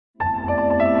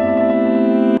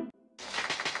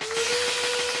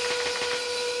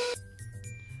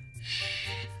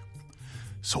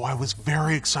So I was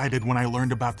very excited when I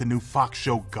learned about the new Fox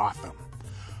show Gotham.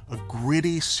 A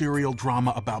gritty serial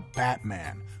drama about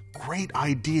Batman. Great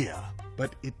idea.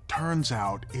 But it turns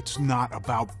out it's not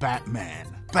about Batman.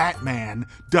 Batman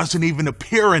doesn't even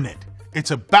appear in it.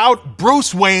 It's about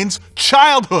Bruce Wayne's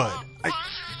childhood.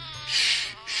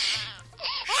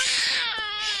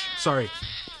 Sorry.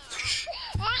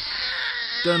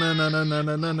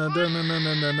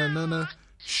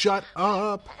 Shut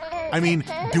up. I mean,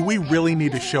 do we really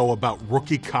need a show about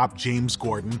rookie cop James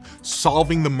Gordon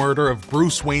solving the murder of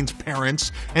Bruce Wayne's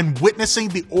parents and witnessing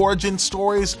the origin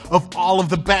stories of all of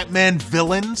the Batman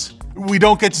villains? We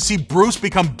don't get to see Bruce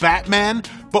become Batman,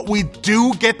 but we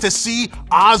do get to see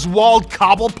Oswald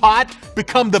Cobblepot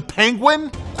become the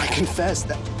Penguin? I confess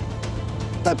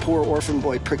that poor orphan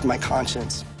boy pricked my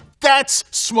conscience. That's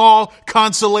small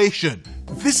consolation.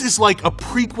 This is like a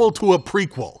prequel to a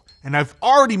prequel. And I've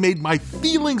already made my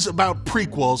feelings about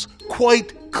prequels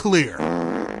quite clear.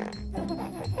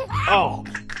 Oh,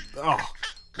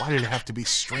 why did it have to be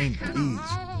strained peas?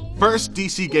 First,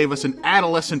 DC gave us an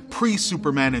adolescent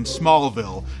pre-Superman in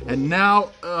Smallville, and now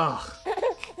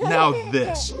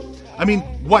this. I mean,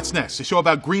 what's next? A show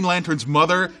about Green Lantern's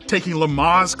mother taking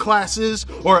Lamaze classes?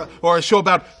 Or a show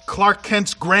about Clark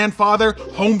Kent's grandfather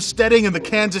homesteading in the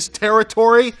Kansas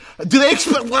Territory? Do they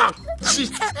expect... Wow,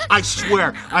 I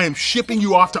swear, I am shipping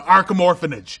you off to Arkham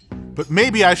Orphanage. But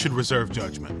maybe I should reserve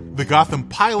judgment. The Gotham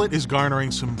pilot is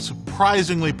garnering some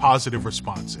surprisingly positive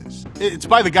responses. It's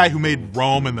by the guy who made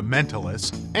Rome and The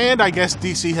Mentalist, and I guess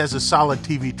DC has a solid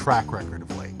TV track record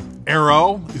of late.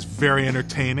 Arrow is very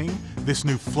entertaining. This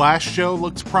new Flash show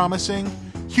looks promising.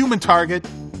 Human Target,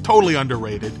 totally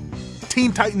underrated.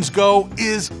 Teen Titans Go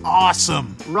is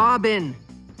awesome. Robin.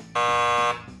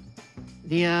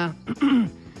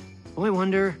 Boy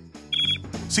Wonder.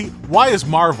 See, why is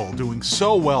Marvel doing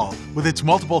so well with its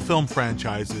multiple film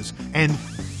franchises and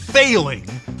failing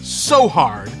so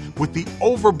hard with the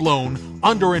overblown,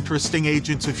 underinteresting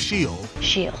Agents of S.H.I.E.L.D.?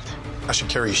 S.H.I.E.L.D. I should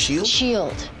carry a shield?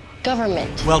 S.H.I.E.L.D.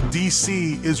 Government. Well,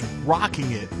 DC is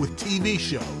rocking it with TV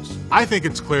shows. I think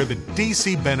it's clear that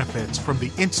DC benefits from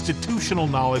the institutional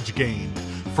knowledge gained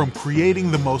from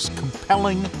creating the most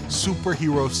compelling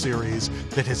superhero series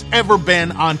that has ever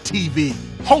been on TV.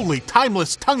 Holy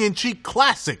timeless tongue-in-cheek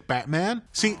classic, Batman.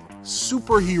 See,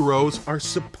 superheroes are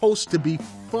supposed to be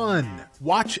fun.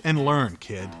 Watch and learn,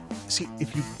 kid. See,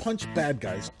 if you punch bad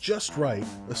guys just right,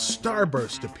 a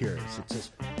starburst appears. It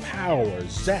says pow or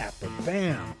zap or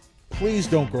bam. Please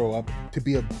don't grow up to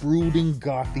be a brooding,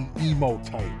 gothy emo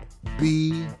type.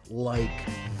 Be like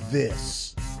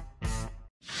this.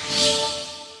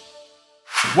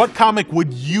 What comic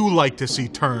would you like to see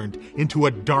turned into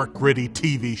a dark, gritty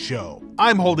TV show?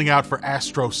 I'm holding out for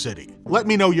Astro City. Let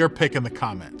me know your pick in the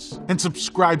comments. And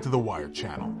subscribe to the Wired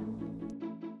channel.